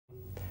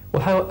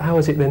Well, how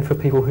is it then for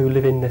people who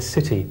live in the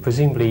city?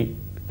 Presumably,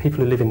 people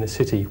who live in the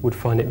city would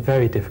find it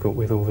very difficult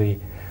with all the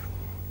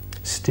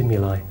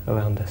stimuli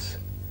around us.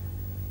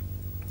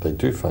 They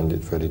do find it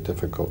very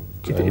difficult.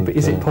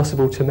 Is it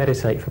possible to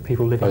meditate for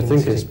people living in the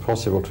city? I think it's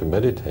possible to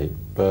meditate,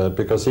 but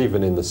because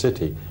even in the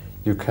city,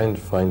 you can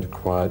find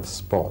quiet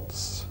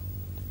spots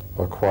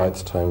or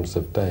quiet times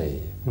of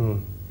day.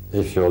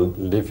 If you're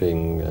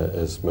living,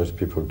 as most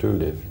people do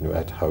live,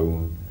 at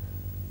home,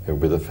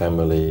 with a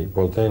family,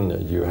 well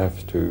then you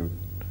have to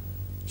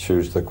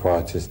choose the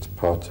quietest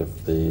part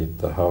of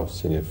the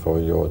house for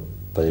your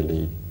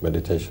daily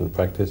meditation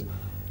practice,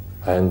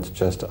 and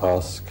just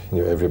ask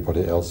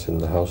everybody else in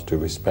the house to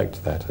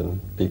respect that and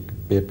be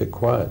a bit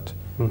quiet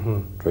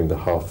during the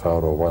half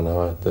hour or 1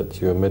 hour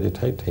that you're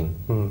meditating.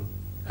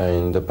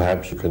 And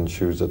perhaps you can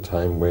choose a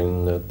time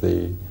when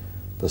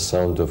the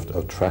sound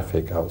of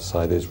traffic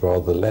outside is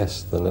rather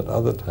less than at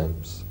other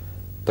times.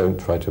 Don't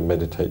try to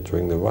meditate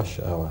during the rush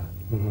hour.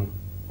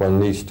 One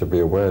needs to be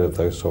aware of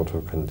those sort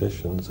of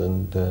conditions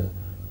and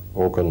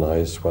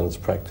organize one's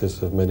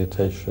practice of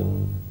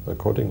meditation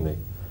accordingly.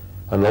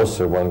 And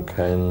also one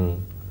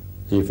can,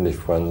 even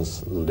if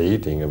one's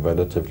leading a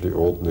relatively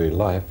ordinary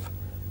life,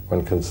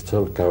 one can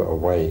still go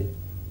away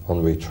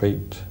on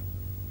retreat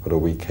for a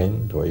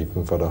weekend or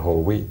even for a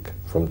whole week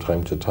from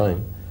time to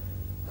time,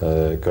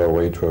 go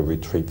away to a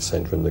retreat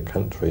center in the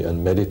country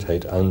and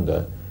meditate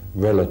under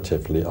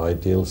relatively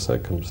ideal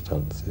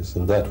circumstances.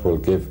 And that will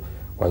give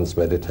one's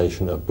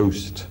meditation a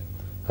boost,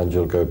 and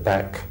you'll go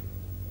back,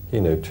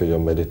 to your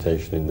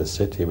meditation in the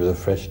city with a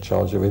fresh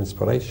charge of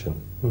inspiration.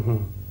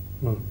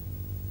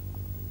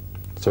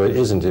 So it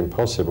isn't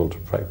impossible to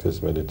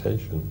practice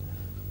meditation,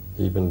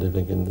 even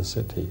living in the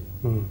city.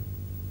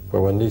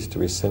 But one needs to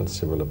be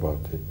sensible about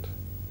it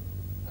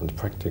and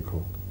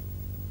practical.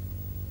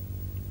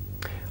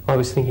 I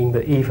was thinking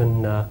that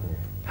even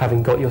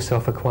having got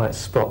yourself a quiet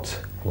spot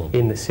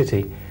in the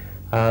city,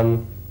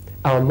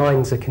 our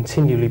minds are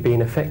continually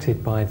being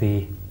affected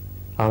by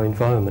our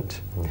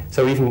environment.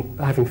 So even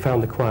having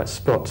found a quiet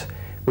spot,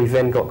 we've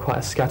then got quite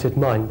a scattered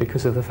mind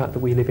because of the fact that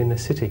we live in the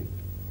city.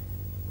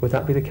 Would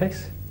that be the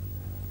case?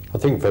 I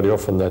think very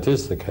often that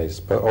is the case,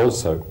 but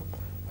also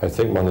I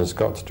think one has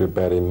got to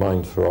bear in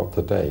mind throughout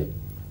the day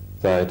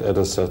that at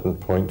a certain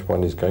point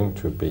one is going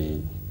to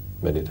be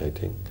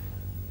meditating,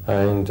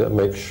 and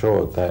make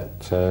sure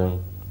that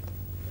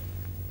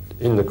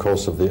in the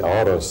course of the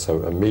hour or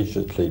so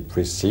immediately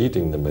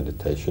preceding the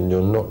meditation,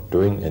 you're not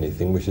doing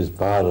anything which is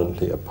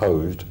violently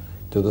opposed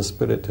to the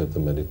spirit of the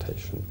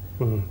meditation.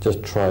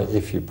 Just try,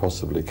 if you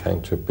possibly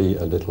can, to be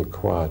a little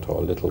quiet or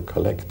a little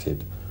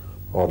collected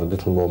or a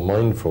little more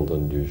mindful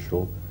than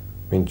usual,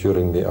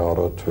 during the hour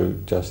or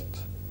two just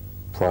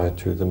prior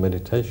to the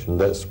meditation.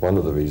 That's one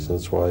of the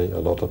reasons why a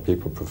lot of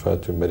people prefer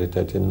to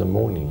meditate in the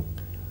morning,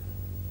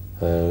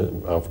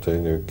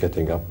 after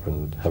getting up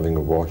and having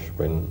a wash,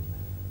 when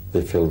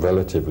they feel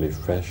relatively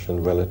fresh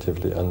and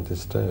relatively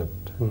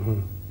undisturbed,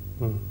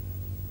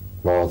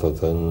 rather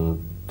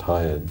than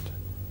tired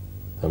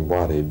and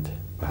worried,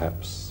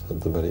 perhaps, at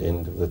the very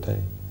end of the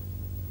day.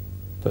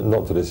 But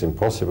not that it's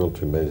impossible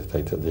to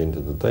meditate at the end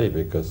of the day,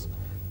 because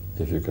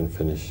if you can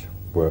finish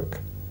work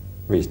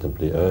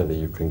reasonably early,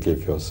 you can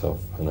give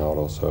yourself an hour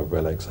or so of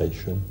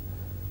relaxation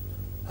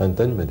and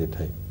then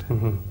meditate.